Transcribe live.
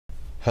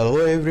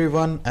Hello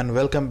everyone and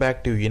welcome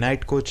back to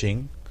Unite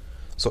Coaching.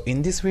 So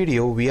in this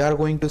video we are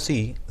going to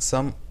see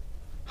some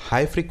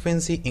high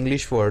frequency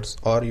English words,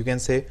 or you can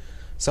say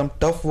some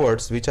tough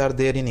words which are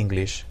there in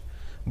English.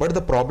 But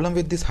the problem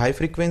with this high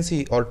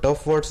frequency or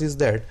tough words is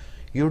that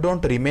you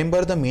don't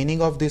remember the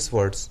meaning of these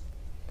words.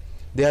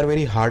 They are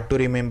very hard to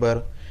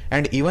remember,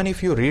 and even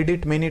if you read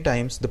it many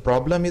times, the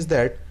problem is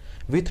that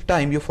with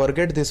time you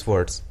forget these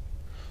words.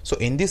 So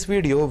in this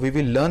video we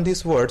will learn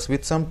these words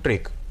with some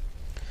trick.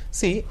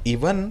 See,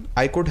 even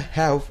I could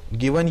have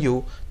given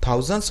you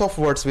thousands of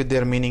words with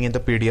their meaning in the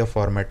PDF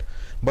format,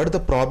 but the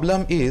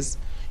problem is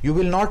you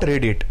will not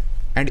read it,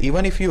 and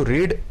even if you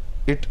read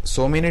it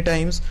so many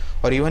times,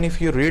 or even if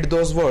you read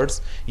those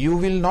words, you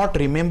will not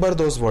remember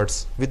those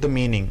words with the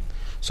meaning.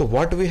 So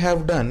what we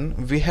have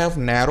done, we have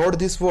narrowed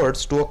these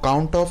words to a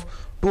count of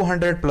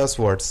 200 plus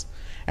words,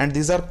 and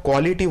these are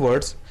quality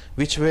words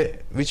which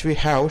we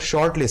have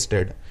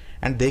shortlisted,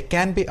 and they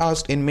can be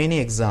asked in many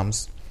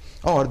exams,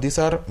 or these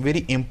are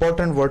very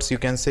important words, you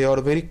can say, or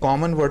very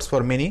common words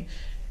for many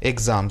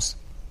exams.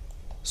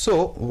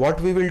 So what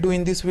we will do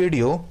in this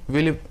video,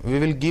 we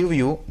will give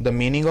you the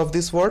meaning of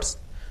these words,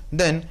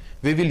 then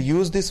we will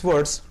use these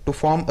words to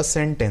form a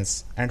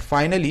sentence, and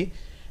finally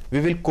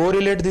we will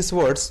correlate these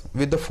words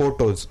with the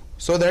photos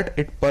so that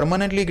it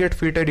permanently get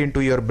fitted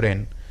into your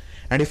brain,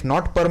 and if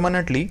not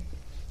permanently,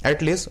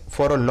 at least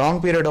for a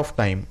long period of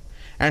time.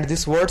 And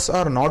these words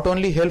are not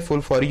only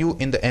helpful for you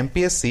in the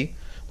MPSC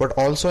but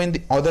also in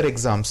the other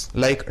exams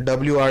like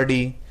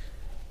WRD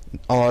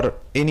or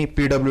any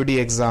PWD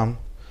exam.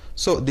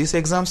 So these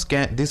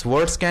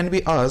words can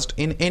be asked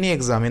in any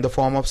exam in the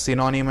form of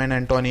synonym and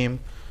antonym,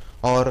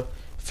 or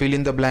fill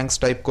in the blanks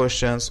type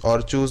questions,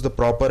 or choose the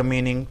proper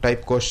meaning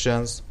type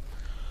questions.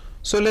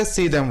 So let's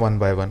see them one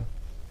by one.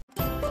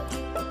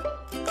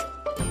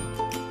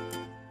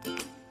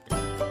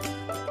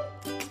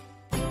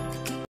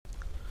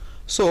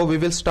 So we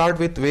will start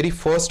with very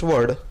first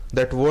word.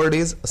 That word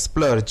is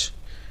splurge,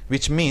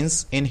 which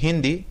means in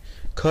Hindi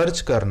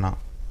kharch karna.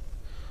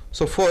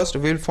 So first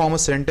we will form a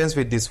sentence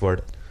with this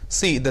word.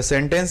 See, the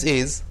sentence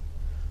is,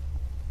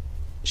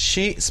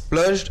 she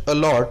splurged a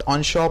lot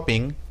on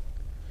shopping.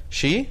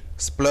 She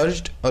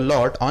splurged a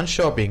lot on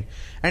shopping.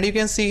 And you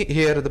can see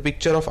here the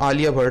picture of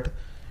Alia Bhatt.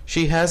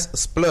 She has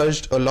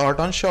splurged a lot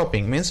on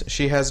shopping, means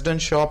she has done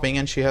shopping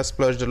and she has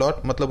splurged a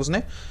lot, मतलब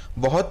उसने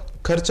बहुत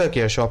खर्चा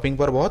किया, shopping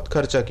पर बहुत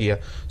खर्चा किया.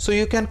 So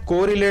you can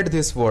correlate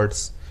these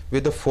words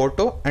with the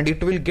photo and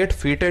it will get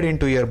fitted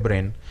into your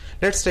brain.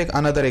 Let's take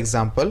another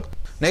example.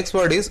 Next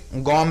word is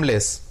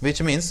Gormless,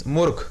 which means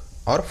murkh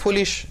or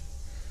foolish.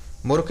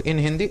 Murkh in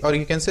Hindi, or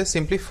you can say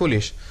simply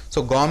foolish.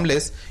 So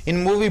Gormless,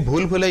 in movie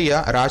Bhool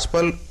Bhulaiya,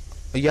 Rajpal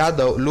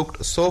Yadav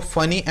looked so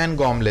funny and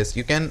gormless.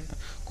 You can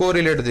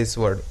correlate this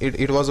word.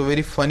 It was a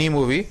very funny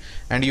movie,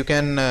 and you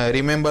can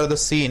remember the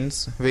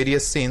scenes,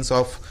 various scenes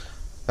of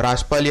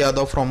Rajpal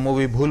Yadav from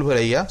movie Bhool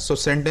Bhulaiya. So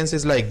sentence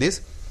is like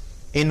this.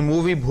 In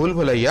movie Bhool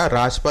Bhulaiya,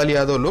 Rajpal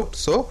Yadav looked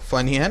so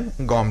funny and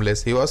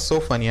gormless. He was so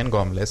funny and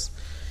gormless.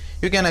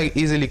 You can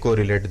easily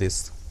correlate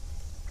this.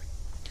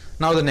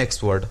 Now the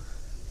next word,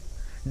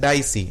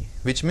 Dicey,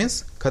 which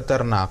means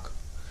khatarnak.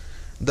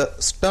 The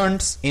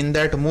stunts in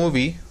that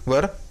movie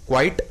were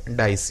quite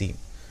dicey.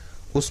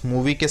 उस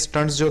movie के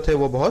stunts जो थे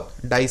वो बहुत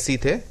dicey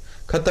थे,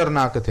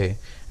 खतरनाक थे.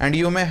 And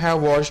you may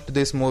have watched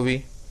this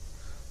movie,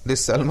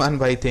 this Salman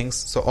Bhai things.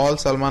 So all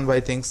Salman Bhai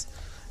things,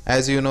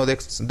 as you know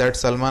that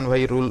Salman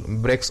Bhai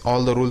breaks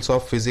all the rules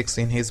of physics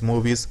in his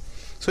movies.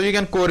 So you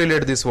can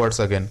correlate these words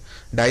again.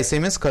 Dicey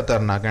means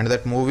khatarnak, and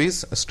that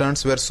movie's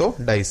stunts were so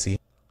dicey.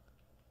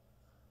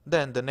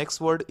 Then the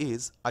next word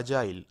is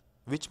Agile,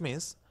 which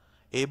means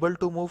able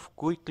to move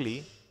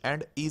quickly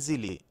and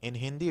easily. In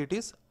Hindi it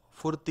is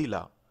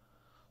furtila.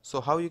 So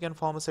how you can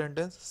form a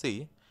sentence?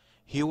 See,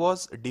 he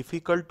was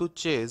difficult to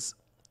chase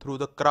through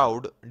the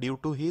crowd due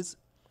to his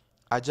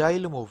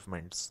agile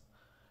movements.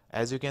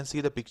 As you can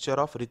see the picture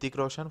of Hrithik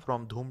Roshan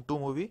from Dhoom 2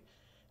 movie,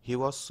 he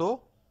was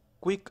so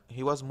quick,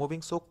 he was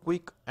moving so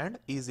quick and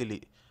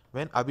easily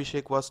when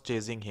Abhishek was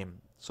chasing him.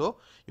 So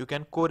you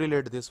can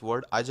correlate this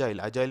word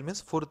agile. Agile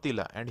means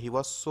furtila, and he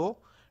was so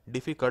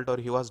difficult, or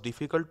he was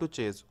difficult to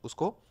chase.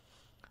 उसको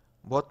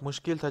बहुत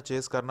मुश्किल था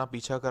chess करना,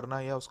 पीछा करना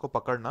या उसको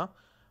पकड़ना,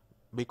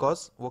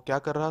 बिकॉज वो क्या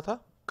कर रहा था,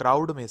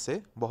 क्राउड में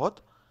से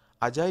बहुत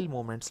अजाइल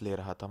मोमेंट्स ले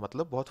रहा था,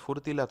 मतलब बहुत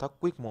फुर्तीला था,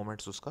 क्विक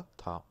मोमेंट्स उसका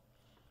था.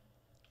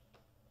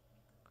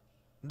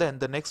 Then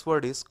the next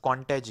word is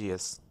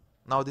contagious.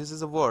 Now this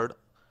is a word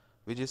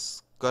which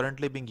is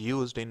currently being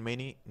used in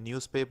many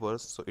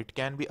newspapers, so it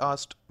can be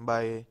asked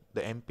by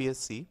the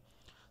MPSC.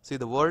 See,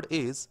 the word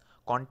is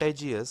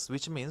contagious,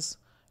 which means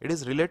it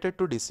is related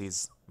to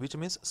disease, which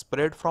means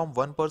spread from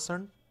one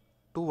person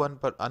to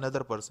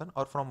another person,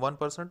 or from one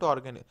person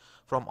to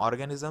from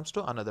organisms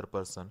to another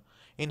person.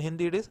 In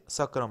Hindi it is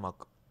sakramak.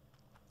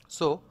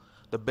 So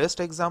the best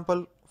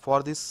example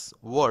for this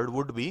word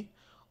would be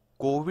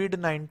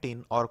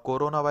COVID-19 or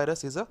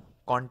coronavirus is a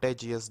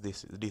contagious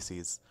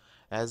disease.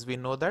 As we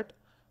know that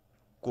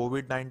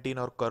COVID-19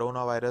 or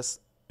coronavirus,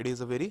 it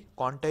is a very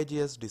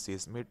contagious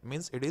disease. It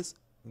means it is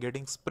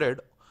getting spread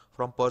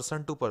from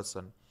person to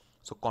person.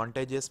 So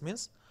contagious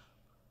means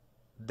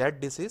that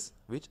disease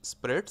which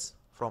spreads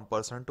from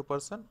person to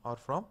person or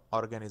from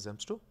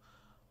organisms to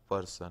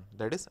person.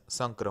 That is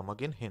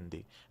sankramak in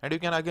Hindi. And you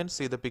can again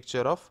see the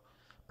picture of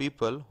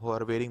people who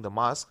are wearing the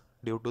mask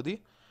due to the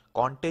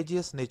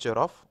contagious nature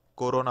of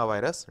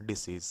coronavirus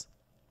disease.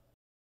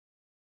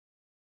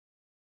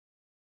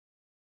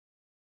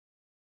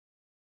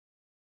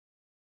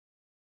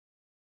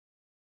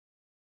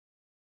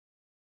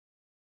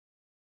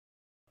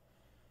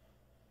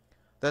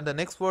 Then the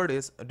next word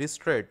is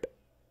distrait,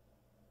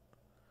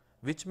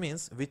 which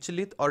means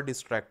vichlit or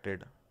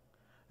distracted.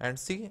 And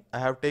see, I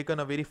have taken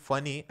a very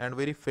funny and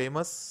very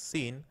famous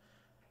scene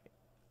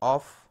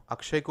of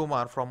Akshay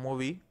Kumar from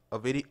movie, a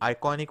very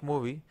iconic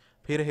movie,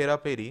 Phir Hera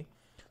Peri.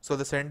 So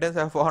the sentence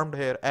I have formed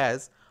here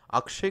as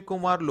Akshay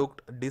Kumar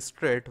looked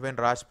distraught when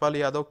Rajpal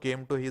Yadav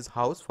came to his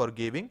house for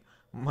giving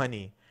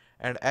money.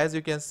 And as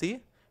you can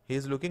see, he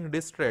is looking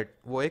distraught.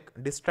 वो एक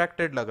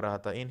distracted लग रहा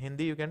था. In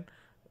Hindi you can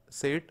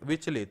say it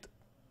विचलित.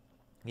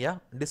 Yeah,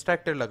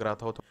 distracted लग रहा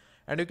था.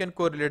 And you can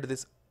correlate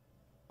this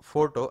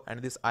photo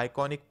and this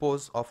iconic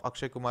pose of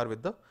Akshay Kumar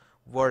with the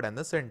word and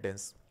the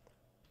sentence.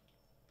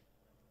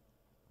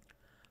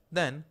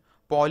 Then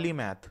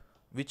polymath,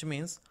 which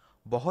means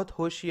बहुत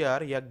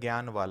होशियार या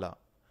ज्ञान वाला,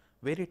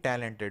 very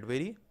talented,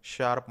 very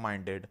sharp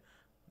minded.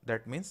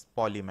 That means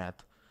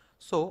polymath.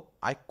 So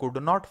I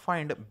could not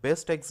find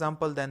best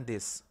example than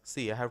this.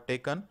 See, I have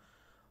taken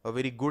a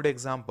very good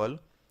example.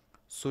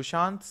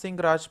 Sushant Singh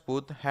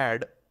Rajput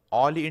had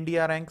All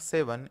India rank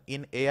 7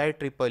 in AI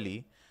Triple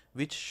E,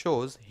 which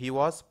shows he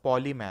was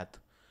polymath.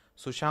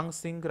 Sushant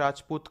Singh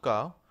Rajput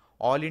का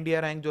all India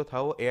rank जो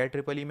था वो AI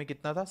triple E में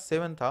कितना था,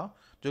 7 था,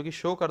 जो कि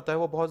शो करता है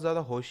वो बहुत ज़्यादा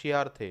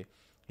होशियार थे.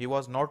 He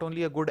was not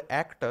only a good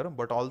actor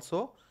but also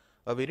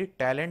a very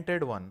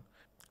talented one.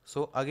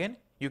 So again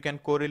you can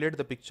correlate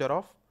the picture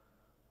of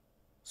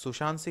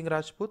Sushant Singh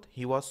Rajput.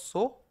 He was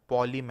so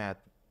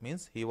polymath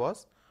means he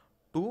was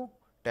to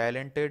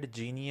talented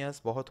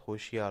genius, बहुत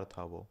होशियार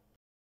था वो.